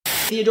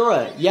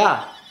Theodora,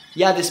 yeah,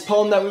 this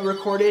poem that we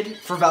recorded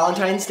for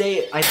Valentine's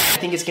Day, I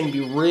think it's going to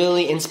be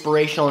really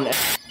inspirational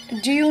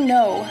and Do you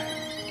know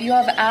you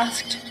have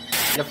asked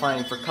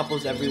edifying for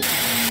couples everywhere.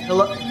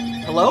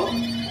 Hello?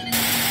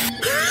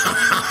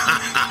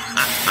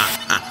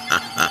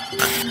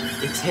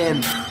 It's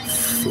him.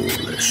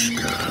 Foolish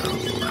girl.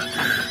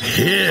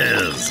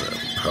 Here's a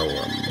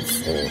poem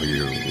for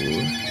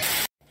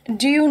you.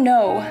 Do you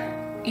know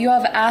you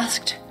have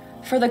asked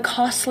for the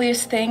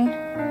costliest thing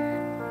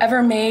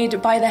ever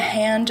made by the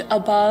hand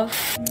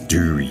above?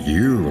 Do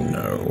you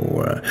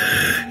know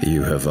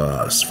you have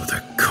asked for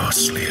the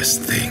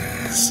costliest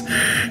things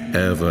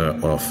ever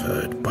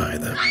offered by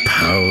the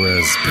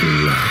powers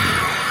below?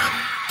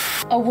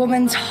 A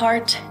woman's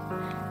heart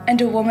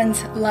and a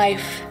woman's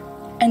life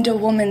and a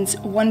woman's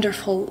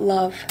wonderful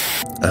love.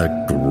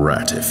 A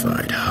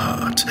gratified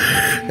heart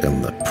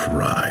and the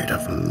pride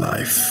of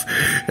life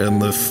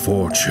and the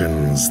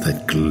fortunes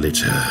that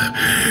glitter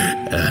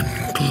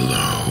and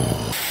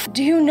glow.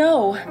 Do you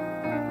know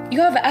you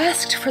have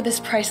asked for this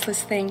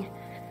priceless thing,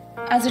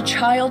 as a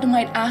child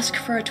might ask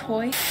for a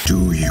toy?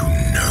 Do you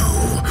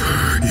know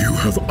you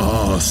have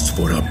asked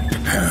for a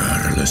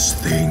perilous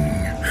thing,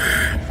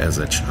 as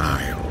a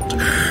child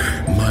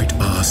might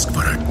ask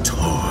for a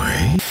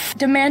toy?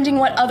 Demanding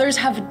what others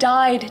have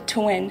died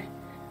to win,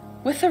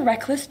 with the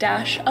reckless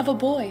dash of a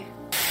boy.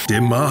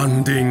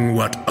 Demanding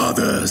what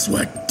others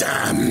were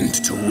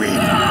damned to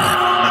win,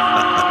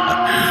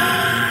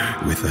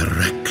 with a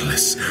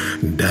reckless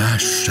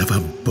dash of a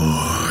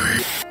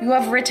boy. You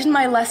have written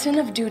my lesson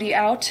of duty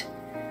out.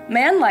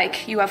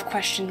 Manlike, you have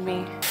questioned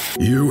me.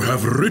 You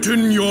have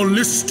written your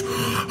list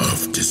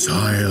of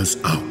desires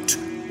out.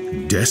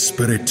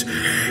 Desperate,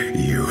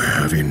 you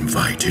have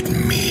invited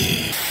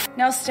me.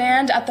 Now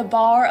stand at the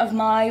bar of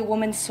my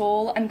woman's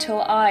soul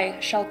until I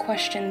shall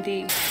question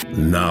thee.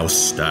 Now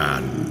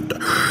stand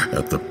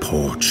at the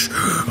porch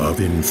of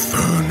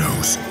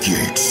Inferno's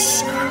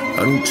gates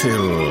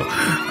until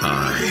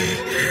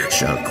I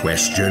shall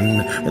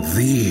question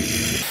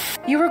thee.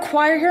 You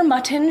require your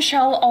mutton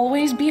shall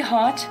always be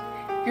hot,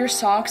 your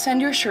socks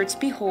and your shirts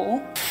be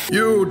whole.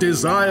 You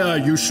desire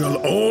you shall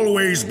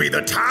always be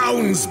the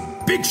town's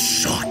big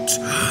shot,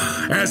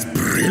 as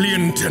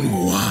brilliant and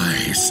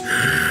wise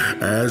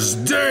as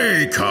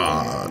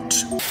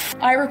Descartes.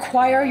 I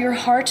require your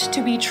heart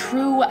to be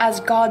true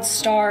as God's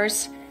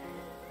stars,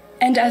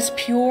 and as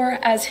pure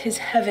as his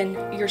heaven,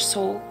 your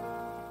soul.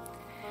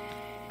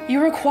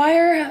 You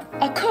require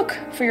a cook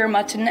for your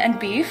mutton and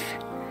beef.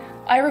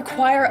 I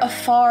require a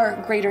far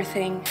greater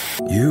thing.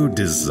 You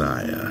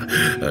desire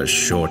a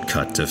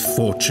shortcut to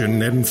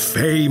fortune and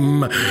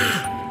fame.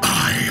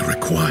 I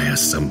require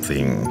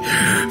something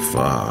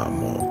far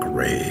more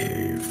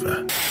grave.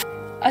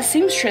 A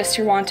seamstress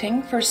you're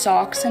wanting for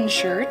socks and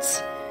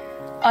shirts.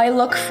 I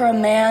look for a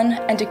man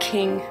and a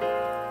king.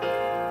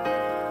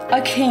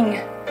 A king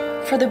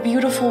for the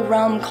beautiful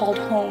realm called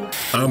home.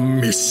 A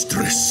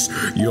mistress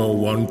you're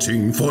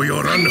wanting for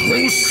your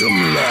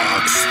unwholesome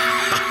locks.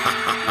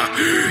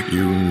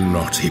 You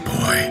naughty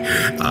boy,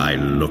 I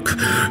look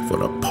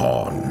for a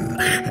pawn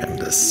and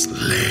a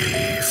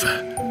slave.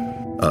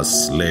 A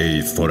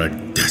slave for a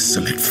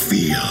desolate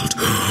field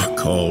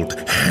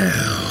called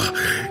hell.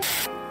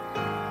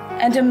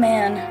 And a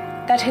man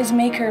that his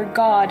maker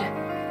God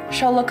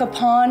shall look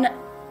upon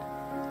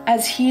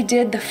as he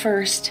did the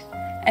first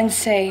and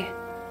say,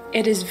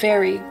 it is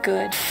very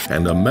good.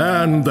 And a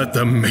man that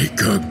the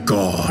maker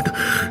God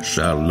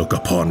shall look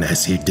upon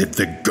as he did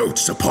the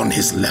goats upon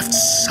his left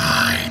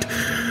side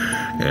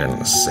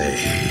and say,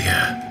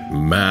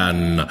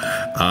 man,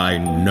 I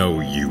know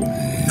you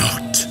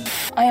not.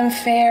 I am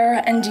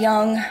fair and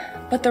young,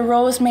 but the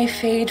rose may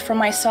fade from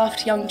my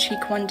soft young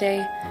cheek one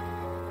day.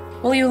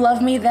 Will you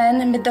love me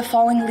then amid the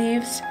falling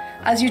leaves,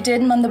 as you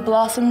did among the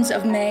blossoms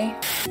of May?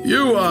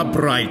 You are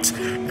bright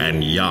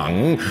and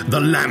young, the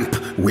lamp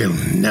will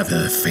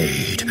never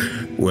fade,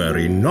 were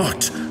it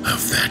not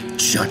of that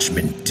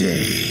judgment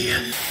day.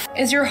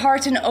 Is your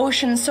heart an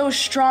ocean so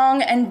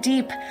strong and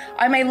deep,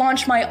 I may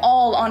launch my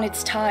all on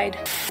its tide?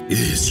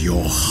 Is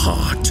your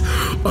heart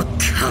a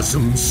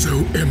chasm so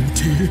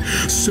empty,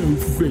 so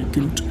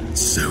vacant,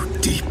 so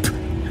deep,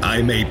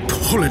 I may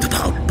pull it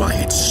about by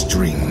its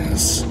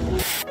strings?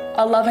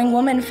 A loving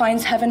woman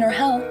finds heaven or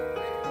hell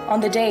on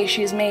the day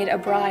she is made a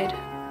bride.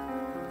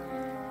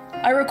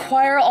 I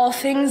require all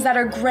things that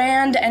are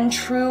grand and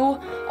true,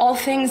 all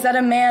things that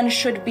a man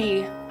should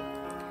be.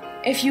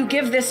 If you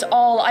give this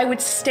all, I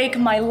would stake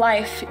my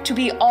life to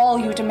be all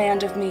you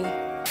demand of me.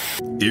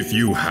 If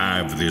you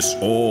have this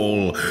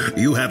all,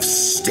 you have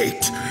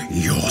staked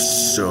your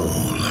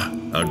soul.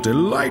 A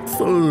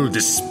delightful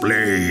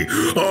display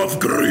of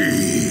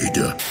greed.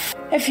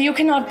 If you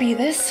cannot be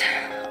this,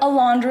 a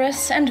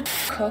laundress and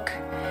cook,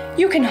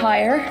 you can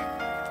hire,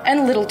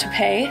 and little to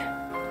pay.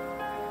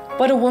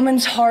 But a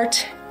woman's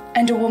heart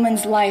and a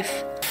woman's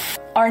life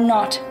are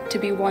not to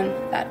be won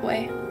that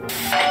way.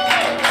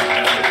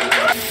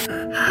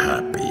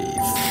 Happy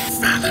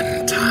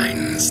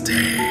Valentine's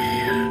Day.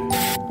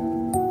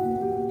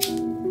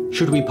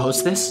 Should we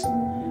post this?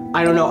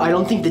 I don't know. I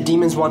don't think the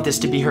demons want this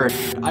to be heard.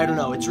 I don't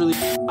know. It's really...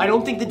 I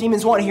don't think the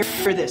demons want to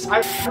hear this.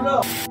 I don't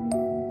know.